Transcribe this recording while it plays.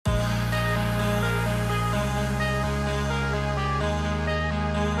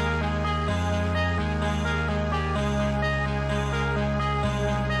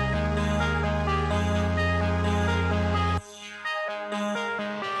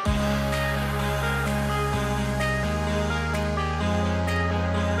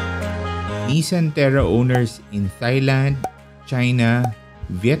Nissan Terra owners in Thailand, China,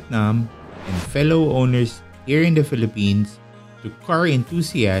 Vietnam, and fellow owners here in the Philippines, to car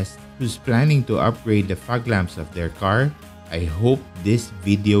enthusiasts who's planning to upgrade the fog lamps of their car, I hope this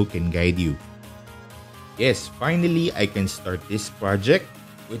video can guide you. Yes, finally I can start this project,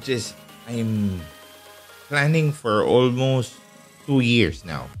 which is I'm planning for almost 2 years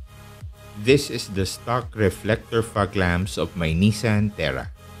now. This is the stock reflector fog lamps of my Nissan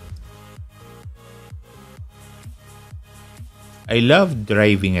Terra. I love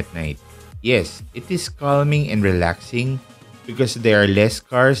driving at night. Yes, it is calming and relaxing because there are less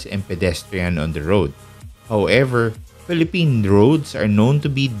cars and pedestrians on the road. However, Philippine roads are known to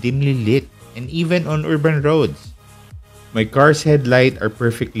be dimly lit and even on urban roads. My car's headlights are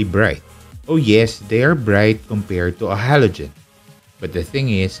perfectly bright. Oh yes, they are bright compared to a halogen. But the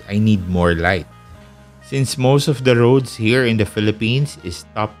thing is, I need more light. Since most of the roads here in the Philippines is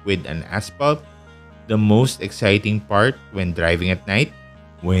topped with an asphalt, the most exciting part when driving at night,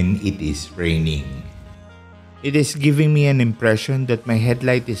 when it is raining. It is giving me an impression that my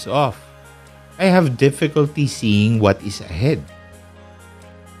headlight is off. I have difficulty seeing what is ahead.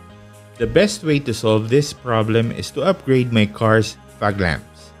 The best way to solve this problem is to upgrade my car's fog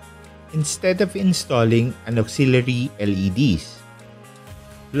lamps, instead of installing an auxiliary LEDs.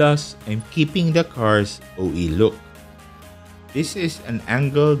 Plus, I'm keeping the car's OE look. This is an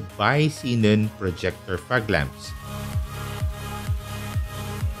angled bi-xenon projector fog lamps.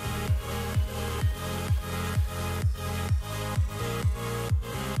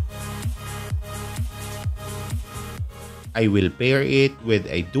 I will pair it with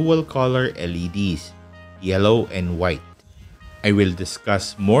a dual color LEDs, yellow and white. I will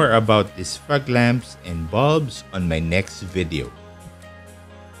discuss more about these fog lamps and bulbs on my next video.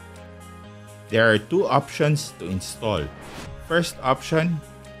 There are two options to install. First option,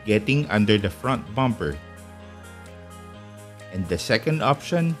 getting under the front bumper. And the second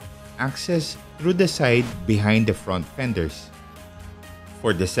option, access through the side behind the front fenders.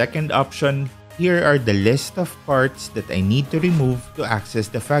 For the second option, here are the list of parts that I need to remove to access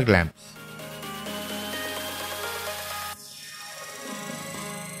the fog lamps.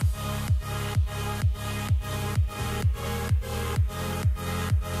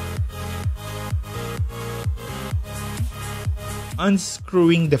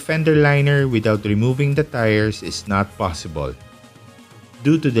 Unscrewing the fender liner without removing the tires is not possible.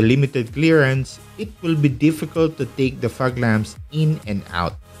 Due to the limited clearance, it will be difficult to take the fog lamps in and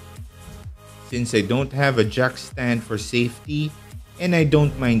out. Since I don't have a jack stand for safety and I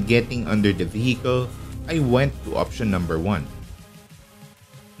don't mind getting under the vehicle, I went to option number 1.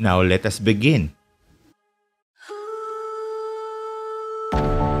 Now let us begin.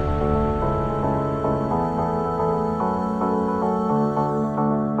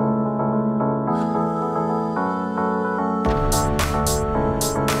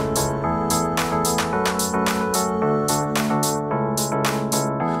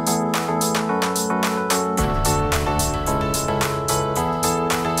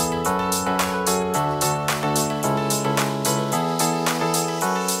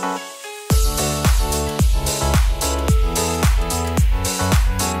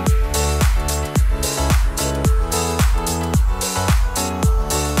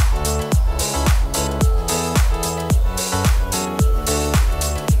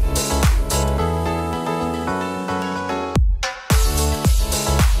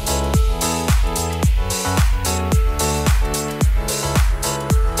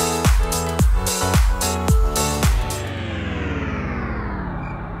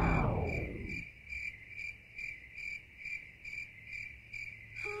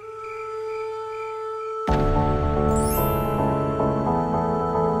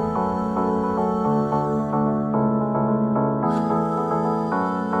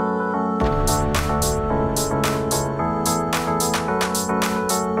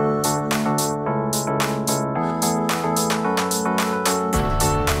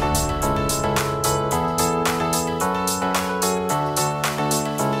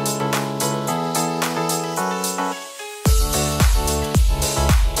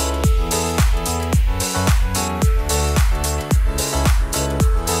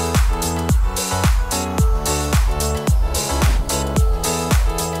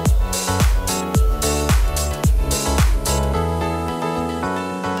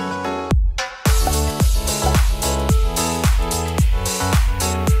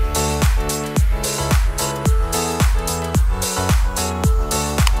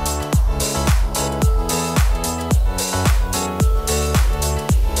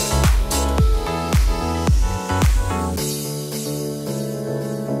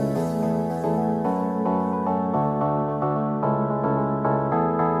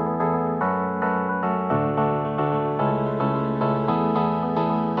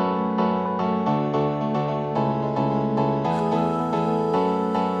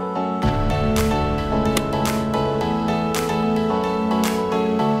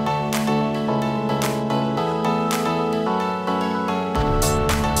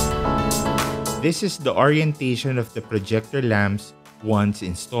 This is the orientation of the projector lamps once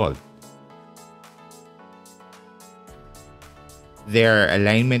installed. There are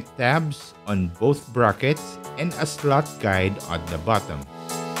alignment tabs on both brackets and a slot guide at the bottom.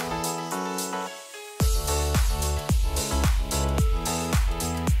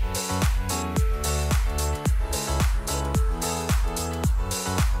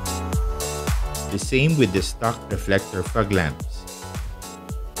 The same with the stock reflector fog lamps.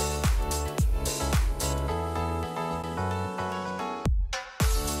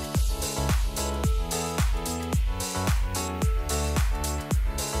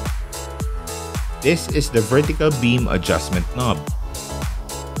 This is the vertical beam adjustment knob.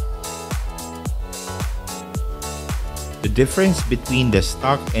 The difference between the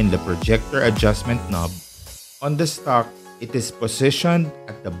stock and the projector adjustment knob: on the stock, it is positioned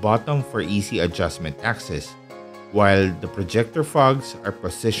at the bottom for easy adjustment access, while the projector fogs are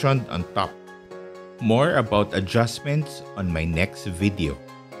positioned on top. More about adjustments on my next video.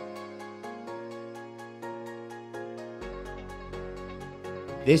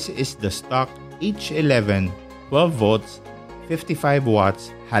 This is the stock H11 12 volts 55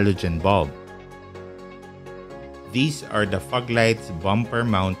 watts halogen bulb. These are the fog lights bumper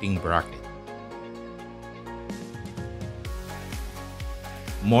mounting bracket.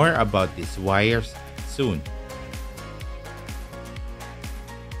 More about these wires soon.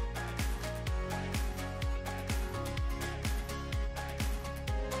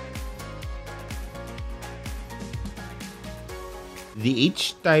 The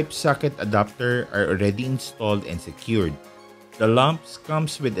H-type socket adapter are already installed and secured. The lamps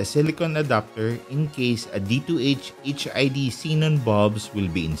comes with a silicone adapter in case a D2H HID xenon bulbs will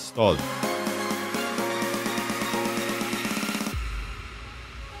be installed.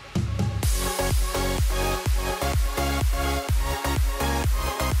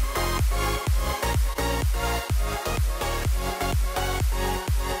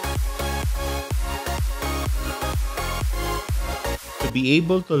 To be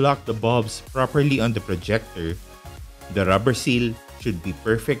able to lock the bulbs properly on the projector, the rubber seal should be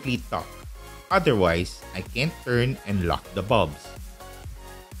perfectly taut. Otherwise, I can't turn and lock the bulbs.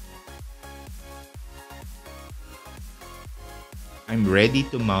 I'm ready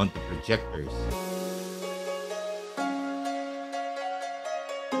to mount the projectors.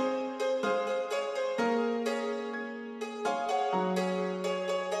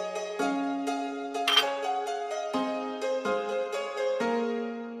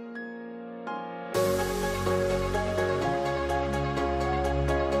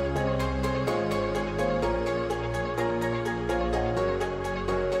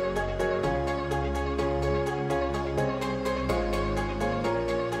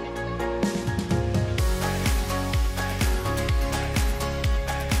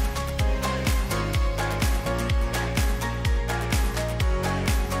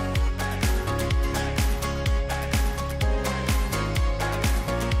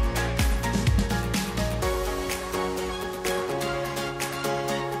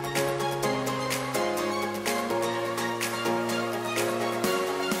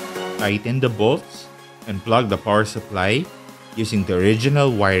 Tighten the bolts and plug the power supply using the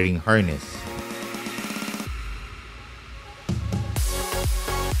original wiring harness.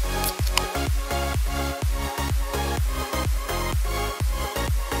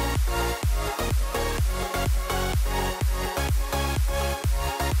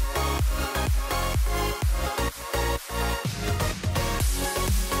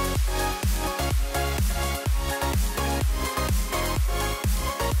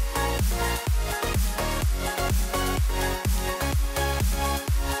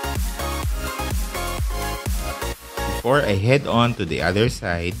 Before I head on to the other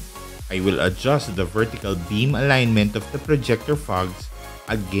side, I will adjust the vertical beam alignment of the projector fogs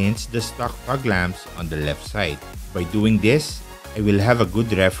against the stock fog lamps on the left side. By doing this, I will have a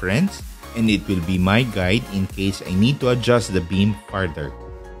good reference and it will be my guide in case I need to adjust the beam further.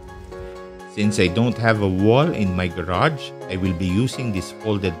 Since I don't have a wall in my garage, I will be using this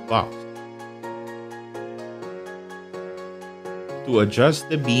folded box. To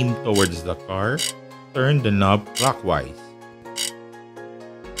adjust the beam towards the car, turn the knob clockwise.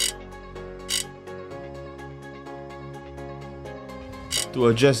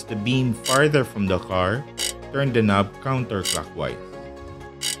 To adjust the beam farther from the car, turn the knob counterclockwise.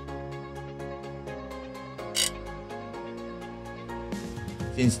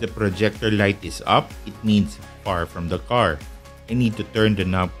 Since the projector light is up, it means far from the car. I need to turn the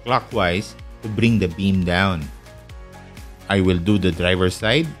knob clockwise to bring the beam down. I will do the driver's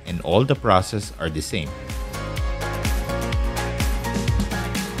side and all the process are the same.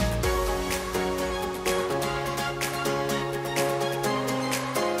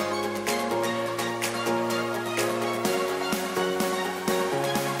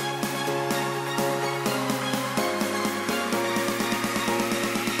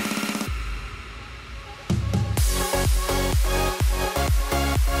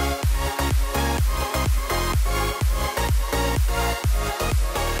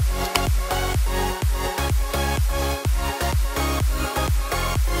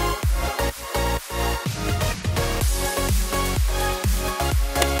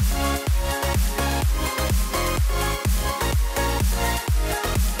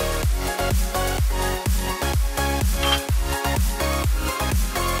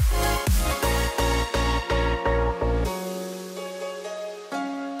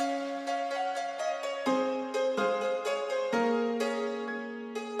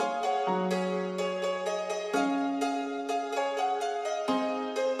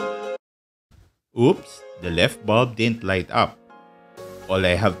 Oops, the left bulb didn't light up. All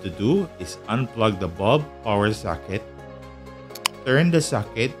I have to do is unplug the bulb power socket, turn the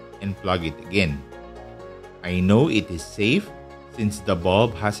socket, and plug it again. I know it is safe since the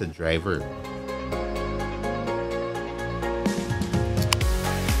bulb has a driver.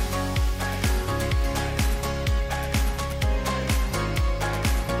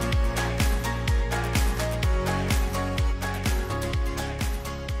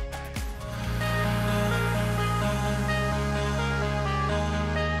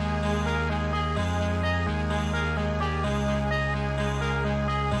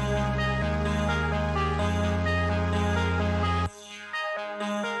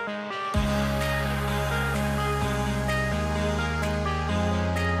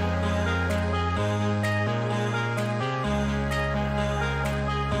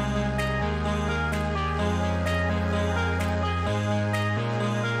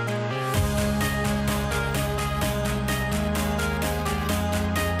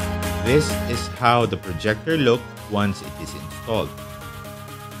 This is how the projector looks once it is installed.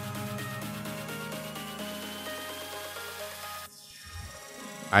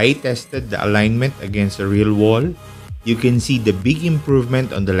 I tested the alignment against a real wall. You can see the big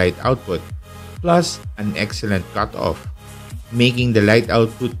improvement on the light output, plus an excellent cutoff, making the light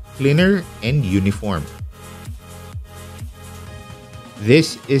output cleaner and uniform.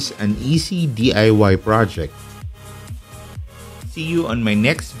 This is an easy DIY project. See you on my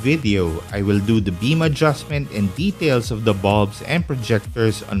next video. I will do the beam adjustment and details of the bulbs and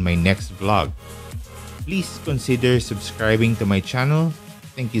projectors on my next vlog. Please consider subscribing to my channel.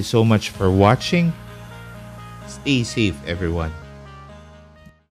 Thank you so much for watching. Stay safe, everyone.